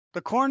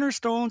The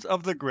cornerstones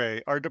of the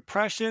gray are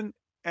depression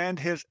and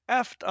his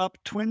effed up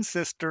twin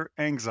sister,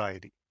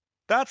 anxiety.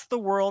 That's the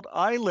world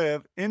I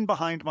live in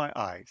behind my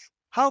eyes.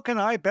 How can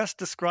I best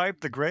describe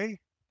the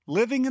gray?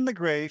 Living in the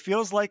gray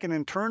feels like an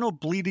internal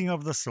bleeding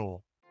of the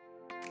soul.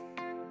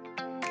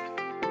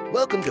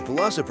 Welcome to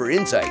Philosopher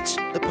Insights,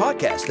 the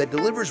podcast that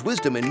delivers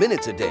wisdom in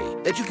minutes a day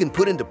that you can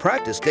put into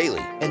practice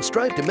daily and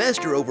strive to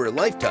master over a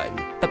lifetime.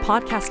 The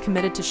podcast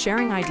committed to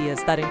sharing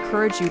ideas that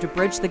encourage you to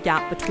bridge the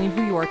gap between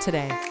who you are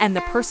today and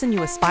the person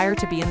you aspire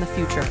to be in the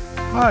future.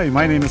 Hi,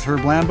 my name is Herb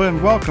Lamba,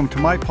 and welcome to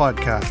my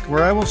podcast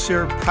where I will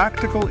share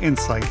practical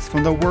insights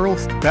from the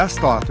world's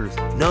best authors.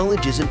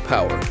 Knowledge isn't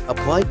power.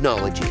 Applied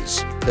knowledge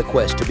is. The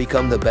quest to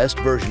become the best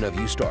version of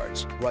you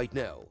starts right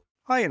now.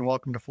 Hi, and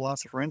welcome to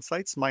Philosopher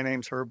Insights. My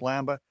name's Herb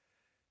Lamba.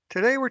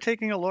 Today we're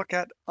taking a look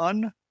at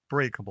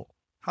Unbreakable,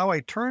 how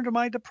I turned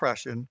my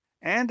depression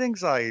and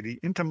anxiety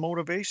into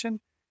motivation,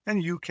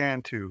 and you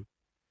can too.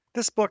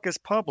 This book is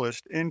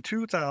published in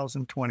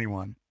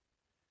 2021.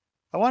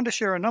 I wanted to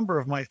share a number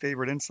of my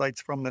favorite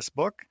insights from this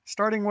book,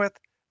 starting with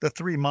the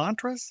 3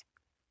 mantras,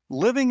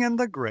 living in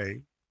the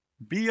gray,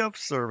 be of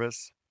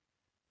service,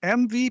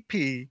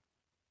 MVP,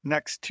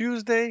 next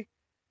Tuesday,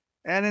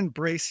 and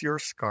embrace your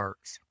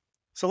scars.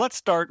 So let's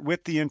start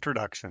with the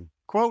introduction.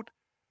 Quote,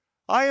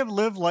 I have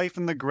lived life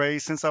in the gray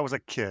since I was a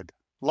kid.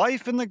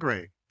 Life in the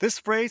gray. This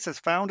phrase has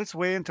found its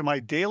way into my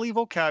daily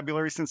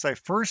vocabulary since I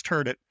first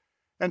heard it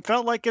and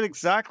felt like it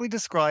exactly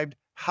described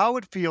how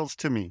it feels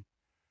to me.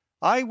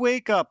 I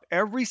wake up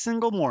every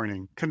single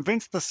morning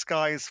convinced the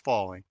sky is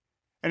falling,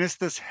 and it's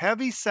this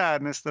heavy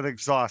sadness that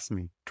exhausts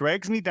me,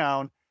 drags me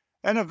down,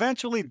 and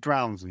eventually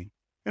drowns me.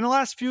 In the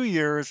last few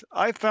years,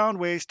 I've found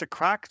ways to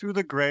crack through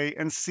the gray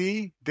and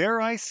see,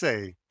 dare I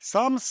say,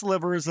 some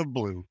slivers of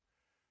blue.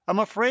 I'm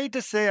afraid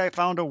to say I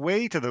found a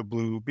way to the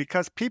blue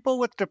because people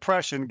with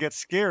depression get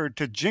scared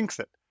to jinx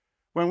it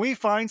when we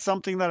find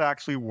something that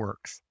actually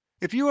works.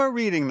 If you are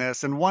reading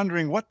this and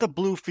wondering what the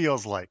blue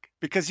feels like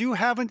because you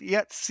haven't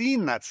yet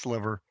seen that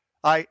sliver,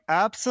 I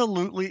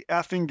absolutely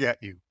effing get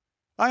you.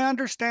 I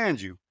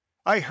understand you.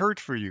 I hurt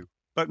for you.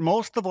 But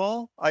most of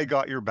all, I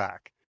got your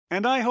back.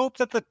 And I hope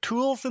that the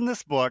tools in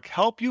this book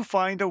help you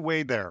find a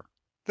way there.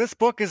 This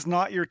book is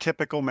not your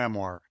typical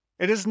memoir.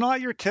 It is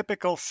not your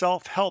typical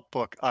self-help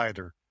book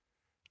either.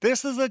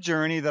 This is a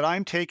journey that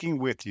I'm taking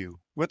with you,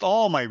 with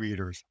all my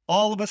readers,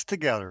 all of us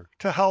together,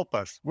 to help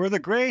us, where the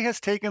gray has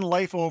taken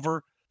life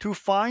over, to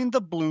find the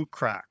blue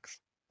cracks.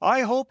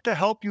 I hope to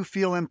help you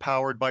feel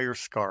empowered by your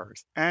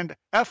scars and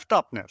effed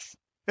upness.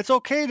 It's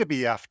okay to be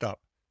effed up,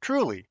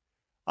 truly.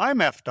 I'm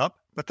effed up,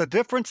 but the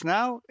difference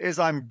now is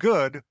I'm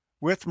good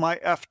with my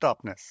effed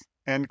upness,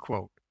 end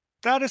quote.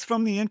 That is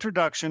from the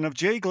introduction of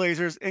Jay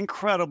Glazer's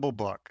incredible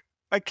book.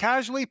 I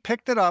casually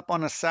picked it up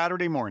on a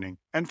Saturday morning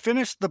and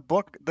finished the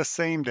book the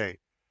same day.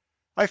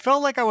 I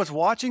felt like I was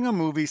watching a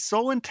movie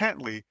so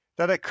intently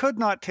that I could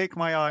not take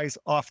my eyes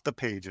off the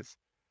pages.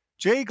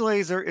 Jay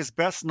Glazer is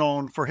best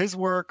known for his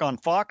work on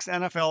Fox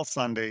NFL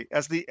Sunday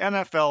as the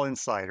NFL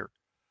Insider.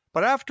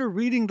 But after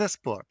reading this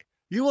book,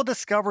 you will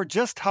discover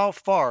just how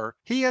far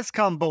he has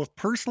come both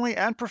personally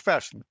and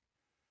professionally.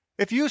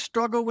 If you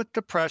struggle with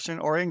depression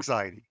or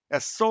anxiety,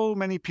 as so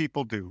many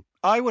people do,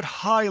 I would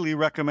highly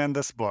recommend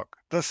this book.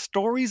 The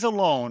stories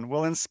alone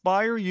will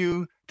inspire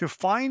you to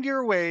find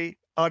your way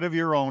out of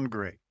your own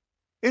gray.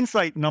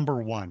 Insight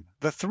number 1,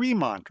 the 3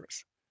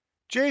 mantras.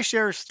 Jay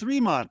shares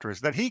 3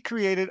 mantras that he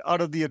created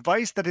out of the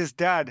advice that his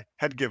dad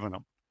had given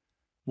him.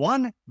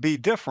 1, be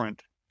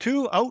different.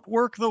 2,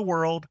 outwork the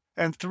world.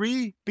 And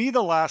 3, be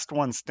the last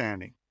one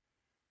standing.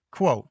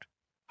 Quote,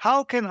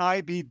 how can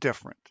I be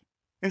different?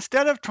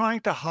 Instead of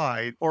trying to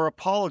hide or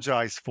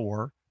apologize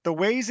for the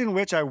ways in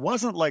which I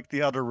wasn't like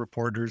the other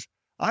reporters,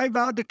 I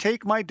vowed to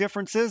take my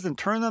differences and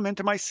turn them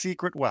into my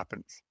secret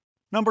weapons.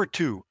 Number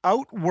 2,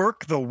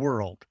 outwork the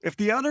world. If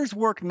the others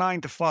work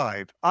 9 to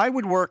 5, I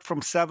would work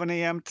from 7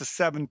 a.m. to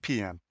 7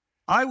 p.m.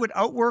 I would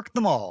outwork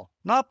them all,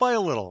 not by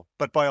a little,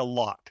 but by a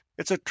lot.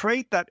 It's a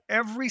trait that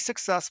every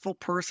successful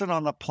person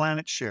on the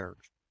planet shares.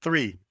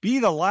 3, be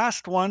the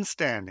last one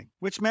standing,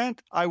 which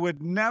meant I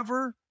would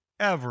never,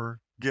 ever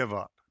give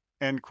up.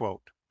 End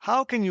quote.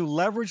 How can you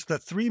leverage the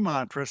 3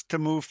 mantras to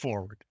move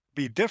forward?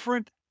 Be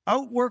different,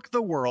 outwork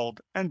the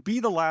world, and be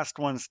the last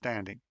one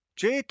standing.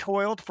 Jay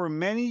toiled for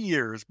many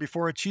years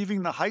before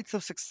achieving the heights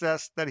of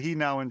success that he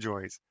now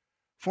enjoys.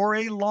 For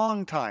a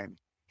long time,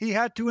 he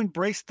had to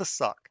embrace the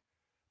suck,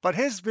 but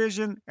his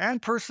vision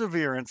and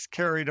perseverance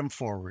carried him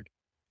forward.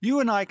 You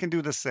and I can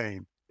do the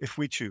same if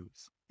we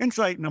choose.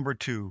 Insight number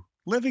 2,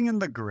 living in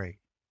the gray.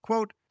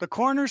 Quote, the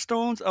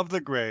cornerstones of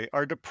the gray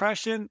are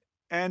depression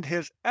and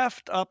his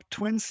effed up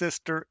twin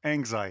sister,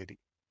 anxiety.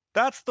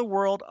 That's the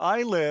world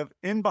I live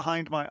in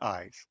behind my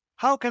eyes.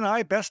 How can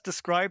I best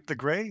describe the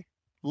gray?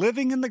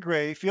 Living in the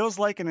gray feels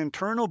like an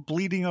internal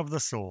bleeding of the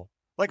soul,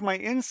 like my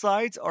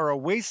insides are a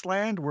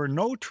wasteland where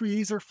no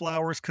trees or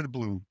flowers could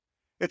bloom.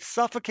 It's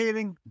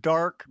suffocating,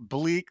 dark,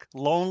 bleak,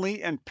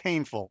 lonely, and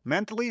painful,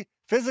 mentally,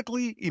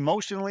 physically,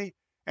 emotionally,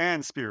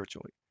 and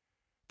spiritually.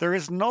 There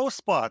is no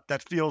spot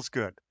that feels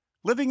good,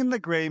 Living in the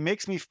gray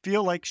makes me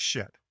feel like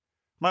shit.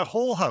 My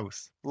whole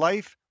house,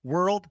 life,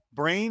 world,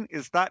 brain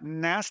is that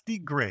nasty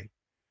gray.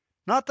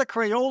 Not the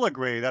Crayola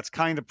gray that's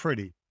kind of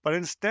pretty, but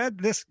instead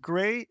this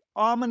gray,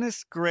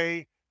 ominous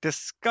gray,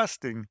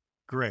 disgusting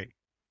gray.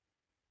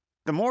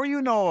 The more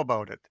you know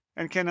about it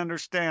and can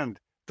understand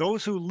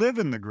those who live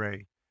in the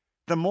gray,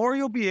 the more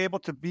you'll be able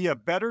to be a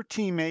better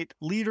teammate,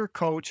 leader,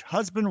 coach,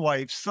 husband,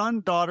 wife,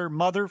 son, daughter,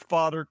 mother,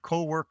 father,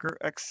 coworker,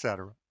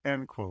 etc.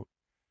 End quote.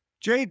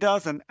 Jay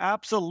does an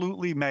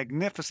absolutely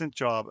magnificent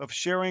job of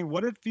sharing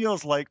what it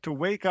feels like to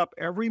wake up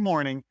every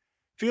morning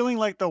feeling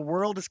like the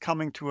world is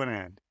coming to an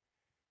end.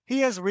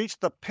 He has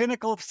reached the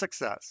pinnacle of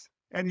success,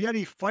 and yet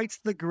he fights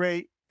the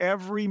gray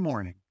every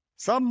morning.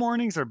 Some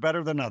mornings are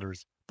better than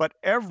others, but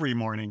every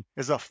morning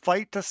is a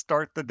fight to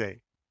start the day.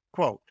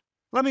 Quote,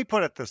 let me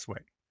put it this way.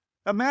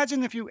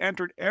 Imagine if you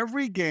entered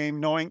every game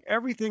knowing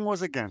everything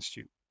was against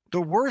you.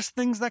 The worst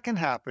things that can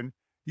happen,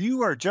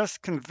 you are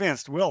just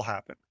convinced will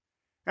happen.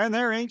 And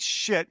there ain't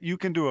shit you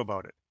can do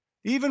about it.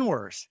 Even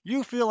worse,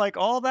 you feel like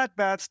all that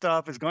bad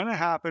stuff is going to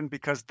happen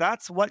because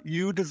that's what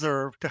you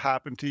deserve to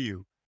happen to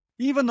you,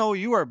 even though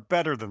you are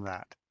better than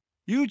that.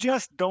 You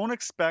just don't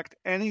expect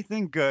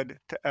anything good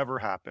to ever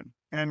happen.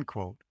 End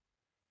quote.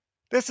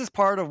 This is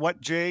part of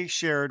what Jay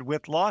shared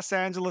with Los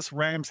Angeles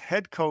Rams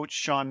head coach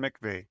Sean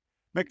McVay.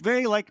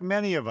 McVay, like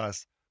many of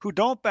us who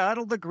don't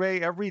battle the gray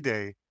every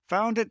day,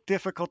 found it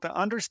difficult to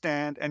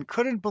understand and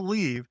couldn't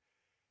believe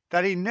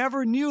that he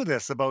never knew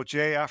this about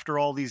Jay after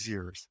all these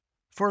years.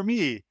 For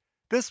me,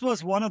 this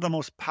was one of the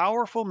most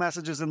powerful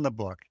messages in the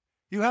book.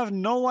 You have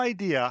no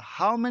idea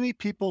how many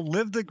people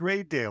live the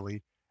gray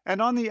daily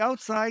and on the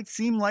outside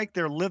seem like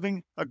they're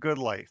living a good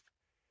life.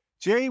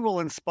 Jay will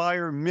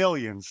inspire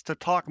millions to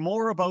talk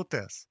more about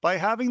this by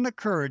having the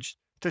courage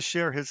to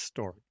share his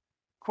story.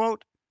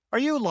 Quote, are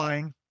you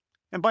lying?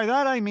 And by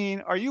that I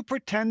mean, are you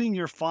pretending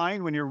you're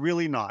fine when you're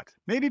really not?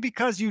 Maybe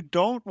because you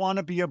don't want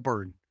to be a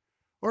burden,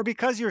 or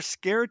because you're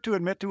scared to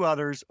admit to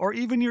others, or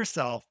even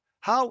yourself,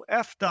 how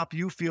effed up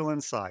you feel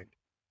inside.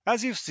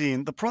 As you've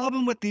seen, the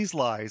problem with these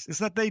lies is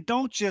that they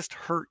don't just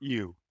hurt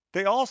you.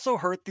 They also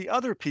hurt the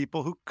other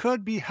people who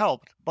could be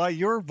helped by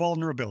your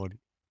vulnerability.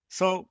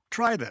 So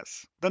try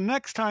this. The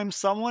next time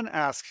someone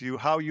asks you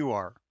how you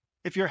are,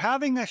 if you're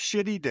having a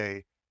shitty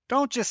day,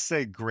 don't just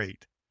say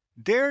great.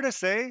 Dare to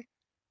say,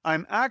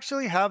 I'm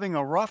actually having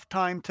a rough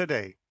time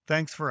today.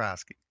 Thanks for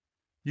asking.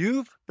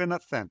 You've been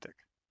authentic.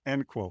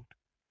 End quote.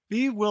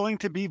 Be willing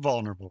to be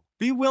vulnerable.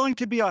 Be willing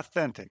to be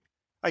authentic.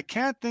 I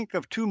can't think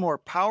of two more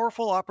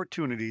powerful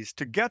opportunities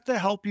to get the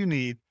help you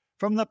need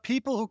from the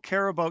people who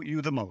care about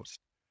you the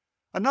most.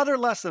 Another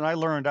lesson I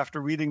learned after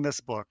reading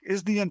this book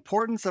is the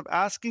importance of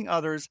asking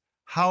others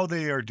how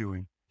they are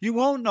doing. You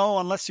won't know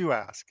unless you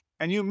ask,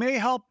 and you may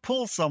help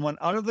pull someone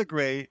out of the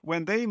gray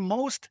when they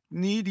most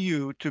need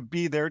you to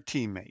be their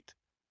teammate.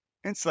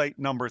 Insight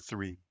number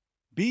 3,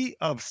 be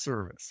of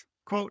service.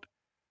 Quote,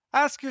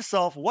 ask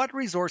yourself what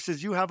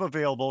resources you have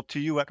available to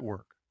you at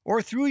work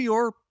or through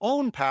your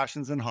own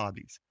passions and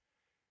hobbies.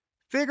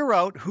 Figure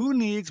out who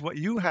needs what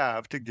you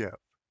have to give.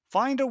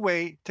 Find a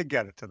way to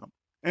get it to them.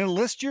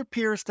 Enlist your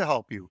peers to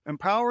help you,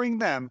 empowering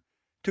them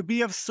to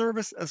be of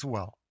service as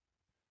well.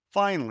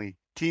 Finally,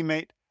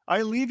 teammate,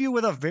 I leave you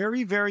with a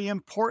very, very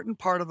important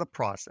part of the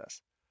process.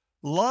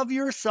 Love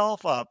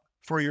yourself up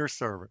for your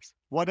service,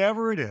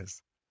 whatever it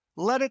is.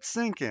 Let it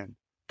sink in.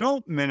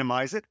 Don't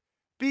minimize it.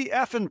 Be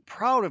effing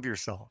proud of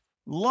yourself.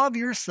 Love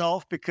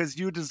yourself because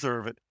you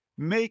deserve it.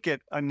 Make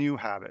it a new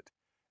habit.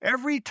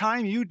 Every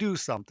time you do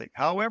something,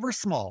 however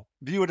small,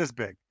 view it as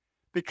big.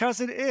 Because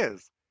it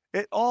is.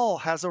 It all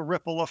has a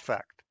ripple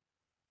effect.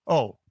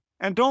 Oh,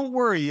 and don't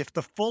worry if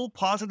the full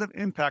positive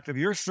impact of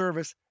your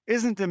service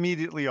isn't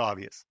immediately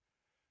obvious.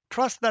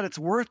 Trust that it's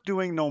worth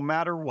doing no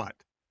matter what.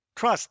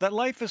 Trust that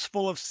life is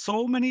full of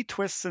so many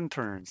twists and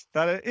turns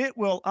that it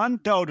will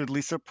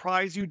undoubtedly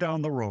surprise you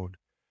down the road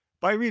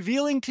by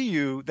revealing to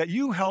you that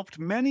you helped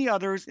many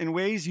others in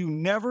ways you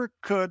never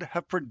could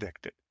have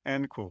predicted.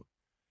 End quote.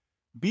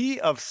 Be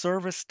of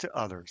service to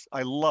others.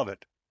 I love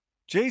it.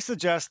 Jay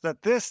suggests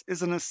that this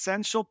is an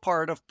essential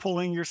part of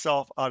pulling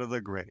yourself out of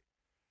the gray.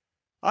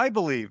 I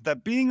believe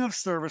that being of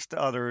service to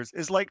others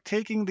is like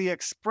taking the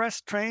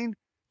express train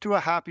to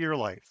a happier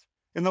life.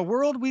 In the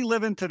world we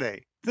live in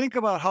today, think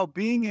about how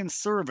being in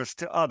service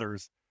to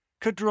others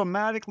could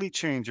dramatically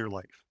change your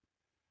life.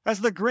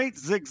 As the great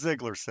Zig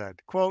Ziglar said,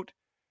 quote,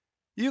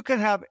 you can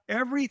have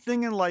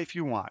everything in life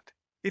you want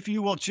if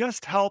you will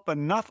just help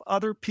enough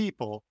other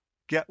people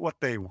get what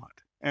they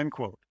want. End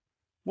quote.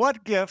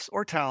 What gifts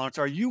or talents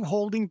are you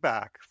holding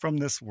back from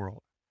this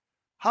world?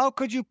 How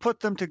could you put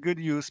them to good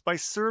use by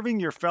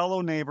serving your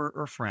fellow neighbor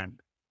or friend?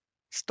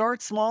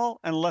 Start small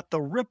and let the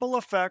ripple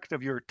effect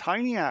of your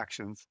tiny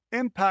actions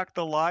impact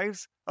the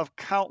lives of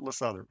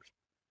countless others.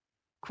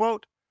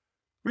 Quote,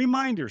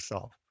 remind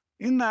yourself,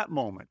 in that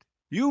moment,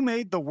 you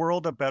made the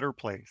world a better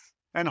place,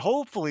 and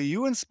hopefully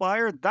you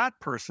inspired that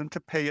person to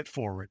pay it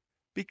forward,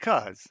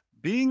 because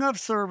being of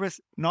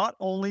service not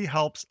only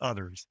helps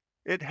others,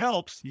 it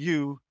helps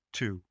you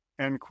too.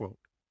 End quote.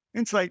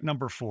 Insight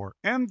number 4,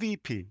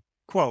 MVP.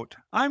 Quote,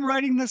 I'm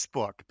writing this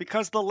book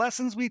because the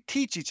lessons we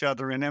teach each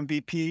other in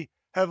MVP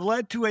have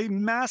led to a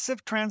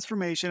massive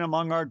transformation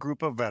among our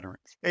group of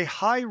veterans, a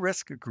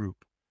high-risk group.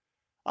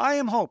 I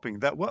am hoping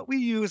that what we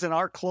use in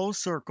our closed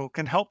circle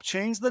can help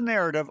change the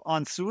narrative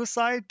on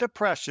suicide,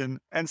 depression,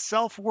 and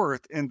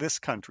self-worth in this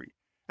country.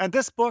 And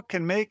this book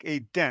can make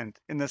a dent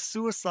in the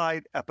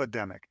suicide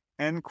epidemic.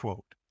 End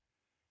quote.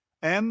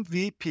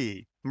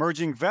 MVP,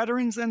 Merging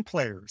Veterans and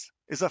Players,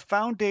 is a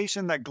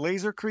foundation that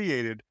Glazer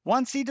created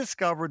once he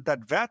discovered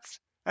that vets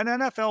and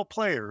NFL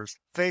players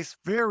face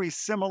very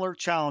similar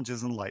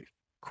challenges in life.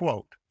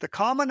 Quote, the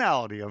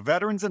commonality of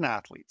veterans and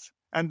athletes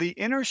and the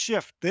inner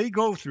shift they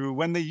go through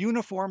when the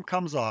uniform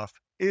comes off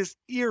is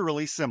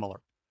eerily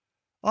similar.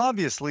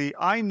 Obviously,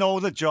 I know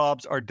the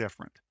jobs are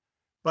different,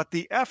 but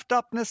the effed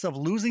upness of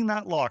losing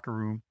that locker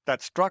room,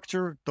 that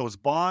structure, those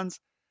bonds,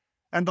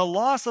 and the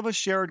loss of a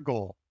shared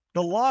goal,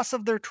 the loss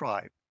of their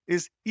tribe,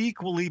 is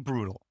equally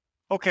brutal.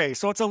 Okay,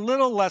 so it's a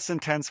little less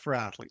intense for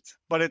athletes,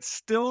 but it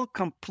still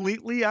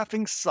completely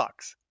effing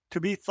sucks to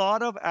be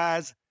thought of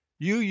as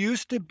you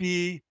used to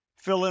be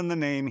fill in the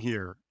name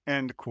here.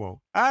 End quote.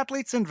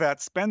 Athletes and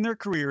vets spend their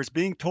careers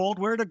being told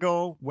where to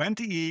go, when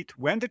to eat,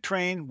 when to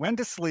train, when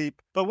to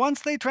sleep, but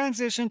once they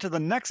transition to the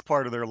next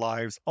part of their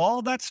lives,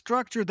 all that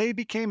structure they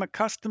became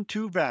accustomed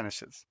to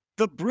vanishes.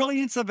 The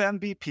brilliance of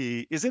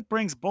MVP is it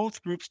brings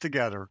both groups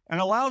together and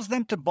allows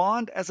them to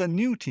bond as a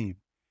new team.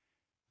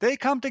 They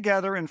come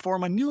together and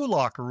form a new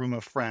locker room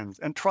of friends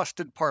and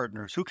trusted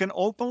partners who can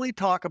openly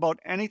talk about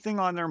anything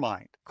on their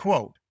mind.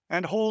 Quote,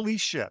 and holy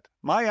shit,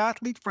 my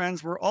athlete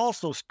friends were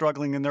also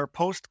struggling in their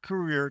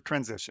post-career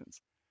transitions,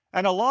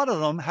 and a lot of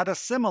them had a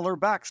similar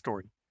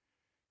backstory.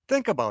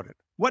 Think about it.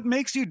 What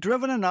makes you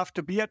driven enough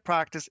to be at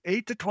practice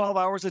 8 to 12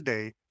 hours a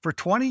day for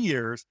 20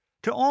 years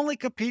to only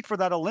compete for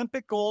that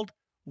Olympic gold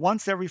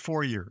once every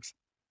 4 years?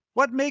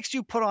 What makes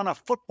you put on a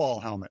football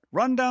helmet,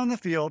 run down the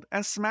field,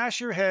 and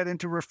smash your head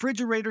into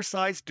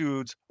refrigerator-sized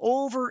dudes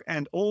over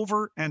and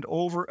over and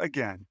over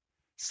again?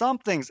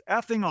 Something's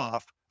effing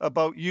off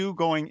about you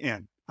going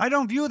in. I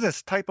don't view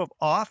this type of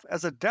off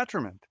as a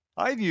detriment.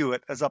 I view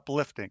it as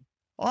uplifting.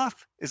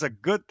 Off is a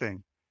good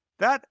thing.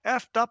 That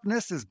effed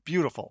upness is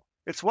beautiful.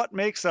 It's what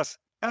makes us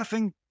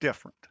effing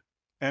different.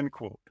 End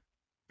quote.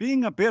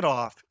 Being a bit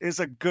off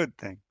is a good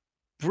thing.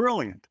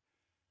 Brilliant.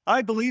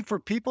 I believe for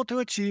people to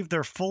achieve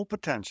their full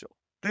potential,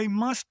 they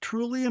must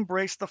truly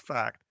embrace the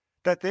fact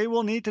that they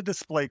will need to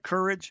display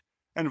courage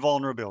and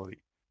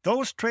vulnerability.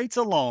 Those traits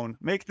alone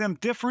make them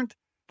different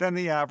than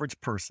the average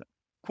person.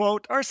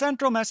 Quote, our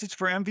central message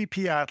for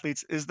MVP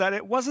athletes is that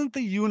it wasn't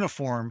the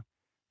uniform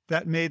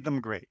that made them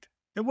great.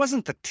 It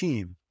wasn't the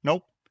team.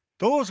 Nope.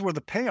 Those were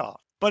the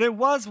payoff. But it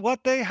was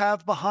what they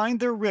have behind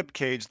their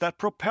ribcage that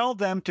propelled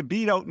them to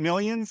beat out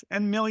millions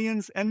and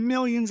millions and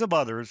millions of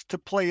others to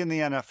play in the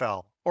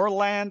NFL or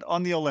land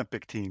on the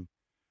Olympic team.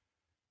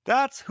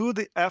 That's who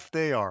the F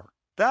they are.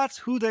 That's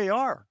who they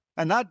are.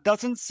 And that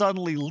doesn't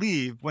suddenly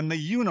leave when the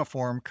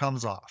uniform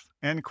comes off.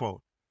 End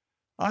quote.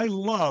 I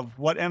love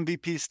what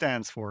MVP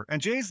stands for,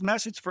 and Jay's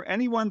message for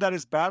anyone that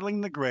is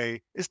battling the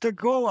gray is to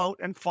go out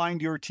and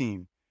find your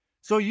team,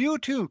 so you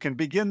too can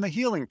begin the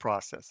healing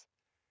process.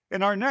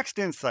 In our next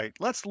insight,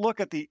 let's look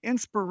at the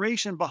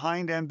inspiration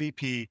behind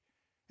MVP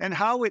and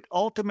how it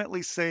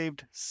ultimately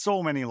saved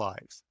so many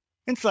lives.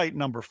 Insight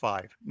number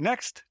 5,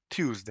 next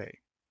Tuesday.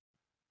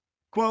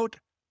 Quote,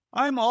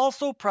 I'm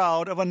also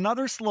proud of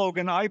another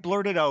slogan I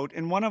blurted out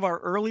in one of our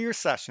earlier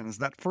sessions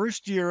that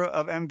first year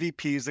of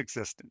MVP's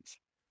existence.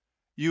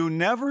 You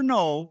never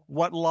know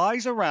what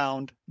lies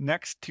around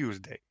next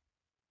Tuesday.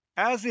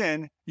 As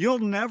in, you'll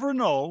never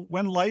know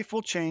when life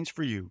will change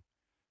for you.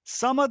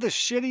 Some of the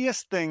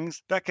shittiest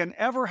things that can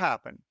ever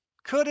happen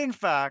could in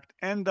fact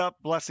end up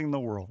blessing the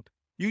world.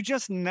 You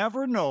just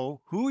never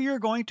know who you're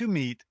going to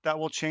meet that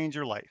will change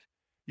your life.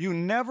 You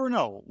never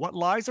know what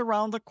lies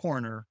around the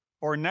corner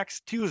or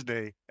next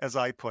Tuesday, as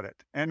I put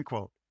it. End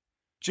quote.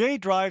 Jay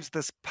drives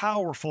this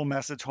powerful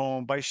message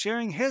home by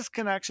sharing his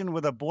connection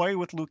with a boy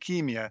with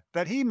leukemia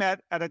that he met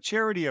at a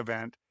charity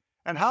event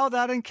and how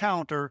that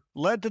encounter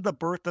led to the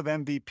birth of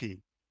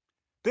MVP.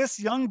 This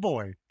young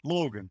boy,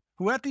 Logan,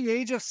 who at the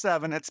age of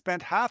 7 had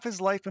spent half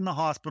his life in the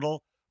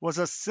hospital, was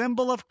a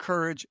symbol of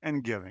courage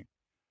and giving.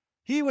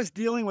 He was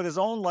dealing with his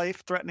own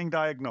life-threatening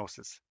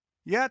diagnosis.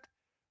 Yet,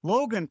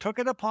 Logan took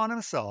it upon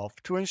himself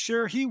to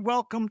ensure he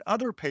welcomed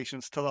other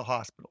patients to the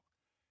hospital.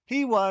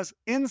 He was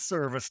in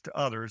service to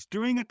others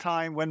during a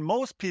time when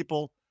most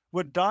people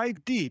would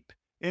dive deep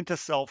into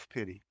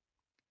self-pity.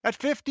 At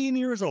 15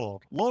 years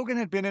old, Logan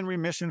had been in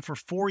remission for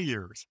 4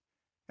 years,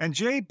 and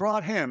Jay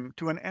brought him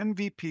to an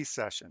MVP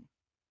session.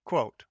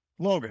 Quote,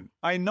 Logan,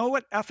 I know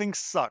it effing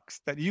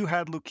sucks that you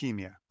had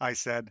leukemia, I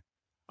said.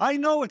 I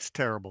know it's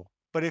terrible,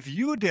 but if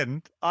you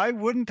didn't, I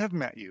wouldn't have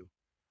met you.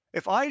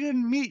 If I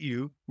didn't meet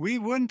you, we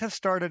wouldn't have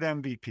started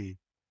MVP.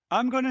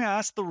 I'm going to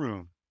ask the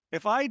room,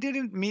 if I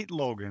didn't meet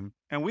Logan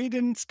and we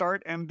didn't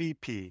start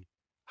MVP,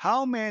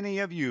 how many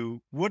of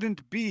you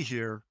wouldn't be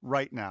here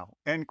right now?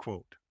 End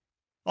quote.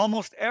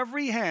 Almost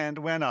every hand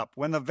went up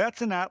when the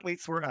vets and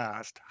athletes were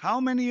asked how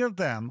many of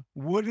them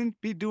wouldn't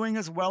be doing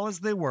as well as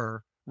they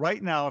were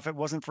right now if it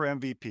wasn't for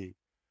MVP.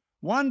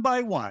 One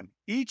by one,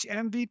 each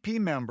MVP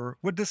member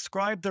would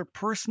describe their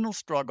personal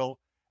struggle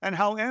and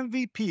how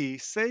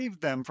MVP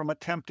saved them from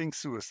attempting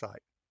suicide.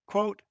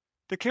 Quote,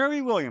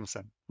 DeCarey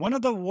Williamson, one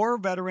of the war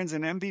veterans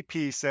in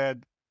MVP,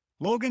 said,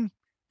 Logan,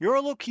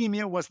 your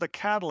leukemia was the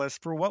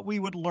catalyst for what we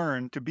would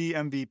learn to be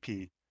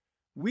MVP.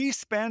 We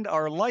spend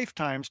our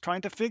lifetimes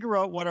trying to figure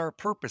out what our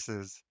purpose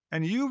is,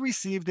 and you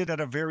received it at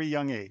a very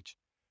young age.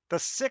 The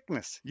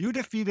sickness you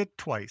defeated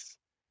twice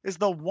is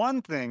the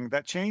one thing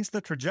that changed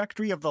the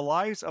trajectory of the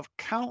lives of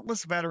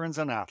countless veterans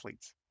and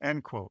athletes.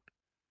 End quote.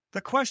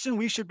 The question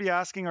we should be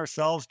asking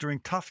ourselves during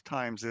tough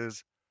times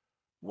is,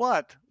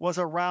 what was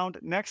around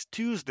next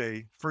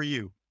Tuesday for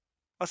you?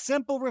 A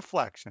simple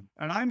reflection,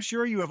 and I'm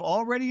sure you have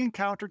already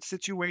encountered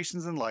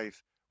situations in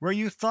life where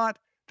you thought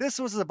this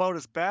was about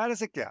as bad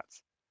as it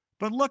gets.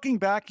 But looking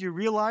back, you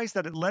realize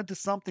that it led to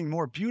something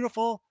more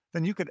beautiful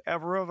than you could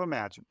ever have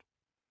imagined.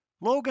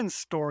 Logan's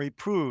story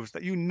proves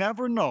that you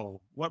never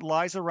know what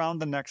lies around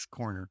the next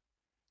corner.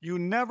 You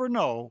never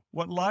know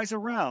what lies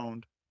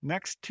around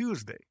next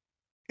Tuesday.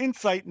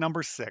 Insight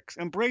number 6,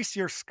 embrace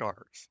your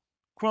scars.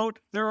 Quote,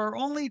 there are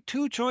only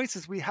 2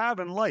 choices we have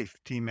in life,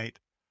 teammate.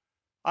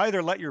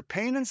 Either let your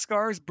pain and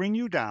scars bring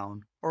you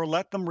down or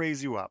let them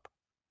raise you up.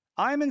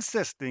 I'm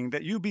insisting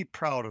that you be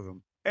proud of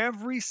them,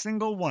 every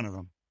single one of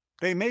them.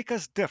 They make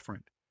us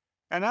different.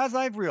 And as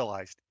I've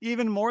realized,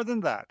 even more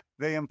than that,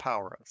 they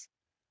empower us.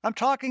 I'm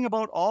talking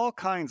about all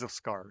kinds of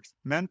scars,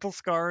 mental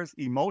scars,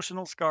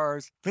 emotional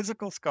scars,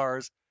 physical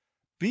scars.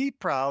 Be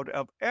proud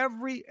of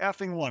every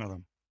effing one of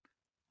them.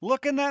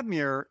 Look in that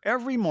mirror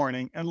every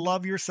morning and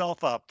love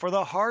yourself up for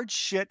the hard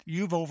shit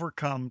you've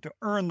overcome to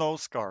earn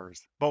those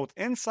scars, both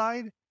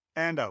inside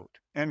and out.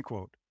 End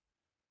quote.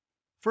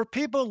 For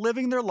people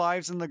living their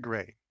lives in the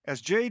gray, as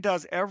Jay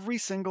does every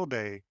single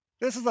day,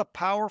 this is a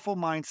powerful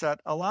mindset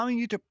allowing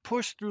you to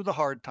push through the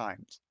hard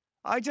times.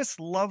 I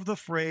just love the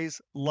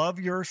phrase, love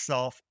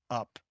yourself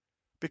up,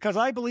 because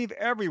I believe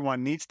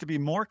everyone needs to be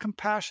more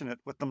compassionate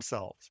with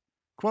themselves.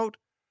 Quote,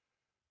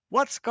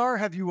 what scar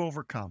have you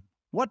overcome?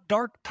 What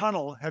dark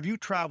tunnel have you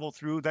traveled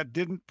through that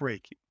didn't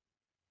break you?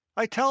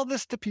 I tell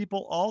this to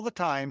people all the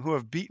time who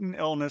have beaten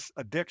illness,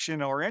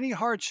 addiction, or any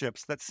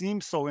hardships that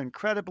seem so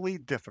incredibly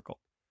difficult.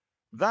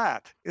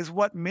 That is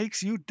what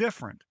makes you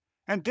different,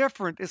 and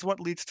different is what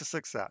leads to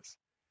success.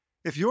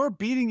 If you're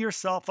beating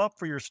yourself up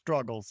for your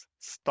struggles,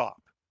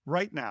 stop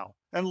right now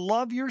and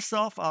love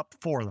yourself up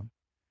for them.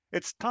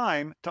 It's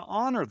time to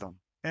honor them.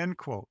 End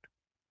quote.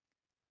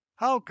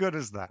 How good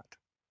is that?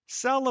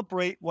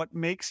 Celebrate what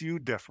makes you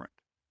different.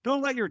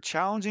 Don't let your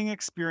challenging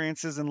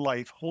experiences in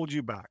life hold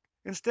you back.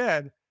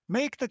 Instead,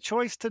 make the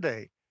choice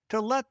today to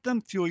let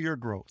them fuel your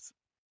growth.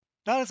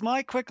 That is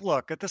my quick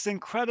look at this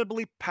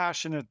incredibly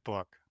passionate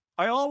book.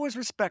 I always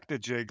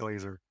respected Jay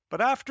Glazer,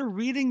 but after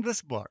reading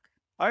this book,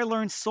 I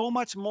learned so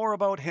much more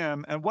about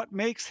him and what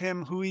makes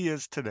him who he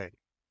is today.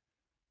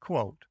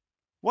 Quote,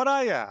 what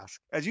I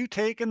ask as you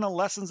take in the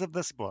lessons of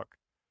this book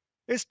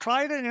is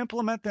try to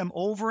implement them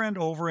over and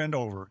over and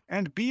over,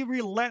 and be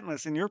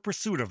relentless in your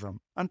pursuit of them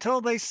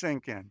until they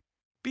sink in.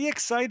 Be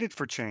excited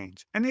for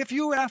change, and if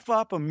you F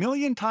up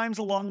 1,000,000 times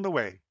along the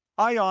way,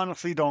 I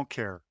honestly don't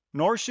care,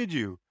 nor should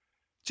you.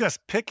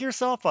 Just pick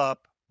yourself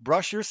up,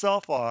 brush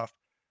yourself off,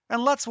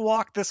 and let's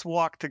walk this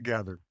walk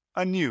together,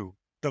 anew,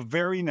 the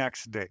very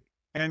next day.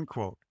 End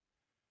quote.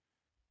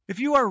 If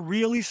you are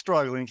really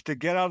struggling to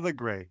get out of the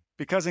gray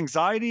because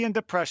anxiety and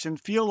depression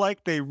feel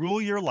like they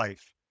rule your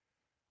life,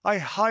 I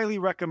highly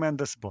recommend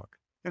this book.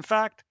 In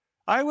fact,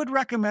 I would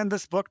recommend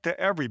this book to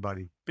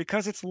everybody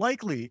because it's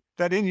likely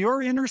that in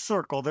your inner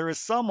circle there is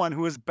someone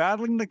who is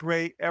battling the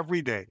gray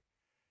every day.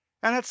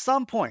 And at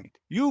some point,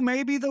 you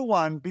may be the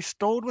one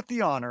bestowed with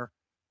the honor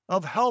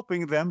of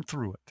helping them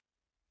through it.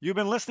 You've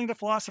been listening to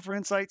Philosopher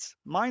Insights.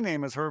 My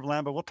name is Herb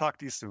Lamba. We'll talk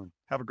to you soon.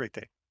 Have a great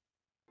day.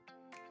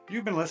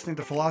 You've been listening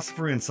to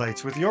Philosopher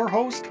Insights with your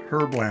host,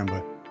 Herb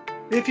Lamba.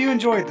 If you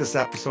enjoyed this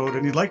episode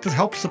and you'd like to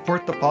help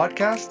support the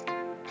podcast,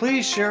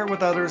 please share it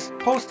with others,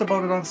 post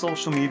about it on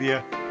social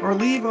media, or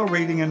leave a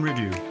rating and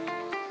review.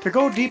 To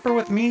go deeper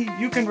with me,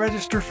 you can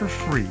register for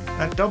free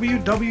at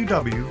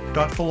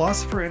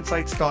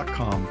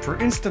www.philosopherinsights.com for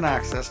instant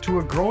access to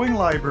a growing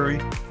library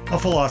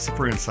of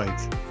Philosopher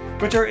Insights,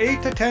 which are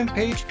 8 to 10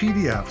 page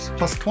PDFs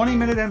plus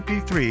 20-minute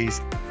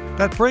MP3s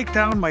that break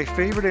down my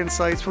favorite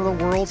insights for the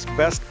world's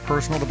best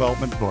personal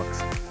development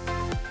books.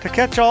 To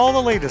catch all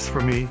the latest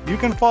from me, you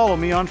can follow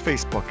me on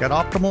Facebook at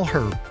Optimal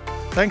Herb.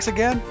 Thanks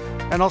again,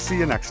 and I'll see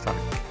you next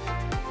time.